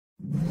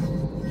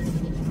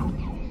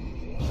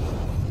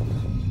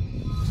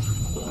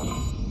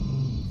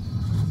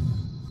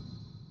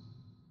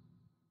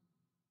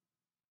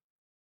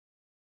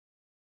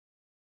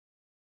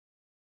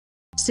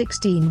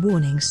16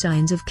 warning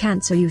signs of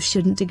cancer you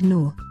shouldn't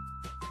ignore.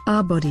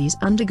 Our bodies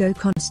undergo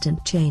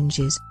constant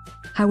changes.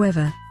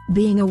 However,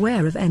 being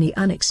aware of any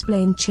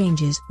unexplained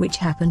changes which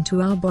happen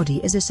to our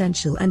body is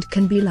essential and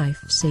can be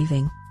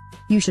life-saving.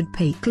 You should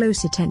pay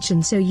close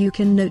attention so you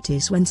can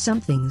notice when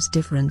something's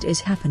different is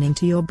happening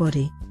to your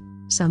body.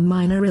 Some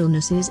minor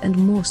illnesses and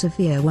more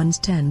severe ones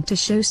tend to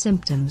show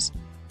symptoms.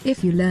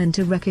 If you learn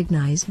to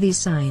recognize these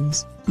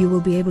signs, you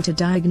will be able to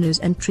diagnose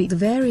and treat the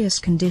various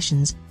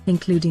conditions,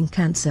 including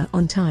cancer,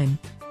 on time.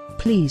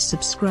 Please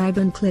subscribe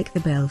and click the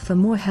bell for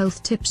more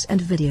health tips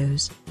and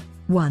videos.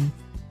 1.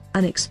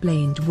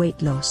 Unexplained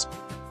weight loss.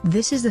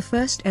 This is the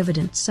first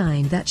evident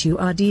sign that you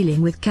are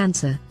dealing with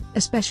cancer,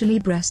 especially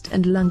breast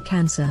and lung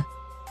cancer.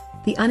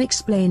 The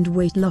unexplained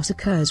weight loss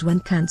occurs when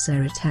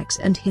cancer attacks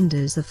and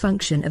hinders the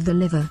function of the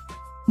liver.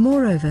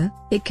 Moreover,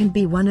 it can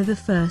be one of the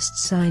first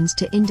signs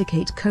to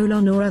indicate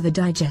colon or other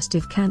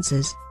digestive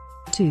cancers.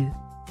 2.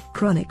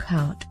 Chronic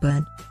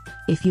heartburn.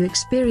 If you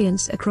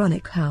experience a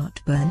chronic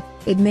heartburn,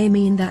 it may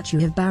mean that you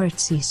have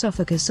Barrett's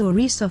esophagus or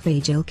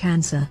esophageal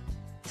cancer.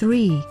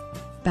 3.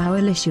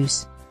 Bowel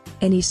issues.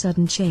 Any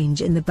sudden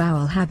change in the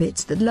bowel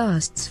habits that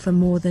lasts for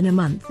more than a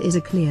month is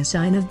a clear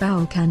sign of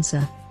bowel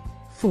cancer.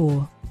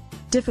 4.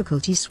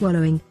 Difficulty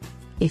swallowing.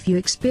 If you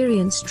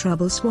experience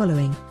trouble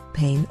swallowing,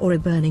 pain or a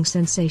burning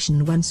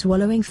sensation when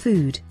swallowing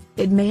food,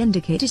 it may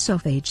indicate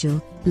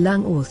esophageal,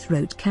 lung or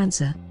throat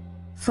cancer.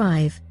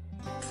 5.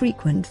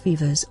 Frequent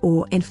fevers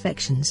or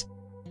infections.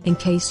 In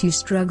case you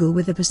struggle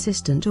with a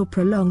persistent or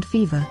prolonged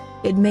fever,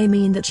 it may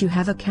mean that you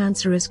have a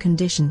cancerous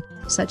condition,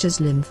 such as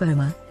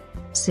lymphoma.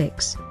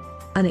 6.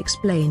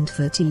 Unexplained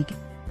fatigue.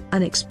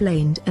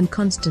 Unexplained and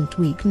constant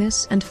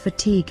weakness and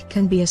fatigue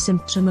can be a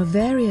symptom of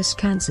various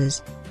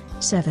cancers.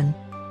 7.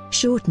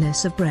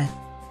 Shortness of breath.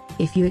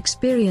 If you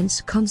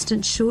experience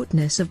constant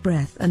shortness of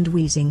breath and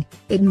wheezing,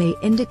 it may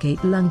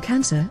indicate lung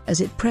cancer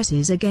as it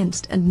presses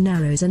against and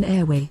narrows an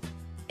airway.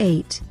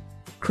 8.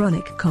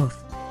 Chronic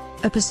cough.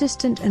 A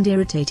persistent and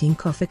irritating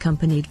cough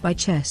accompanied by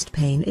chest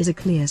pain is a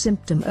clear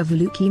symptom of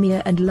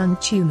leukemia and lung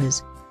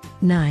tumors.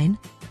 9.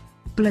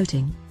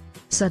 Bloating.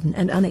 Sudden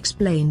and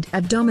unexplained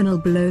abdominal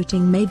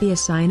bloating may be a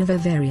sign of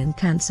ovarian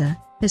cancer,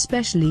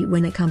 especially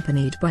when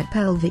accompanied by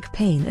pelvic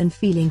pain and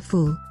feeling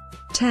full.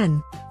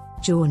 10.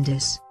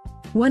 Jaundice.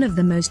 One of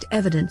the most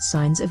evident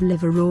signs of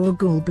liver or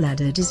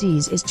gallbladder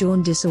disease is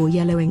jaundice or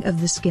yellowing of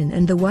the skin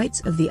and the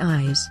whites of the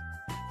eyes.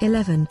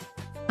 11.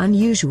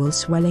 Unusual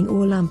swelling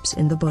or lumps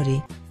in the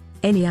body.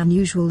 Any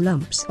unusual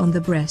lumps on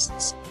the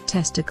breasts,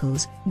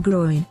 testicles,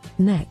 groin,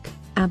 neck,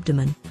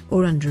 abdomen,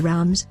 or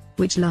underarms,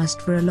 which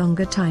last for a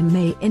longer time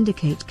may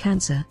indicate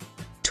cancer.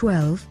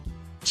 12.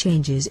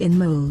 Changes in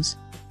moles.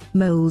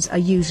 Moles are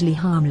usually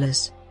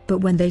harmless, but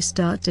when they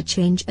start to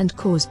change and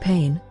cause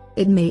pain,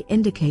 it may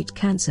indicate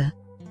cancer.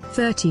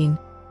 13.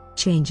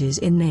 Changes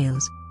in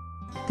nails.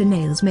 The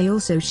nails may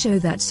also show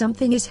that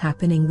something is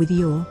happening with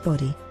your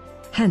body.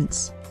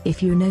 Hence,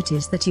 if you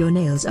notice that your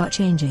nails are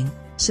changing,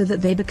 so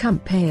that they become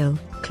pale,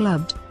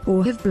 clubbed,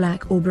 or have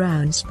black or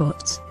brown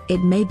spots,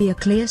 it may be a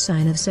clear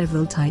sign of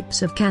several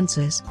types of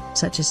cancers,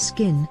 such as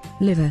skin,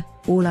 liver,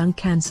 or lung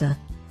cancer.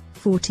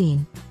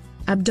 14.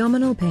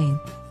 Abdominal pain.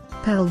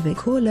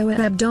 Pelvic or lower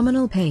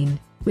abdominal pain,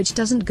 which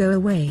doesn't go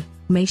away,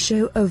 may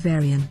show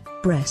ovarian,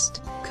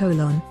 breast,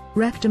 colon,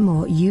 rectum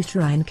or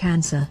uterine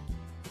cancer.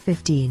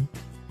 15.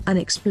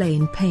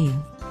 Unexplained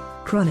pain.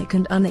 Chronic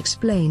and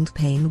unexplained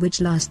pain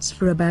which lasts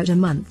for about a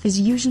month is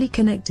usually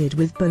connected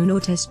with bone or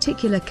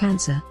testicular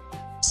cancer.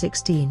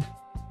 16.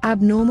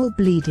 Abnormal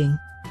bleeding.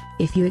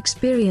 If you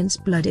experience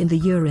blood in the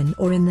urine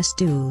or in the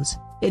stools,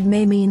 it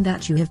may mean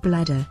that you have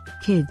bladder,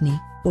 kidney,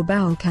 or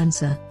bowel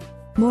cancer.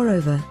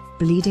 Moreover,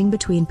 bleeding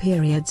between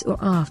periods or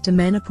after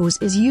menopause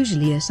is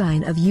usually a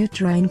sign of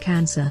uterine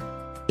cancer.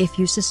 If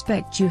you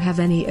suspect you have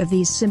any of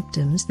these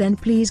symptoms, then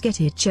please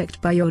get it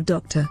checked by your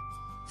doctor.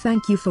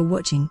 Thank you for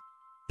watching.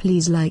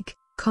 Please like,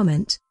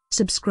 comment,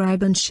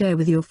 subscribe and share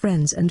with your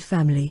friends and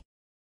family.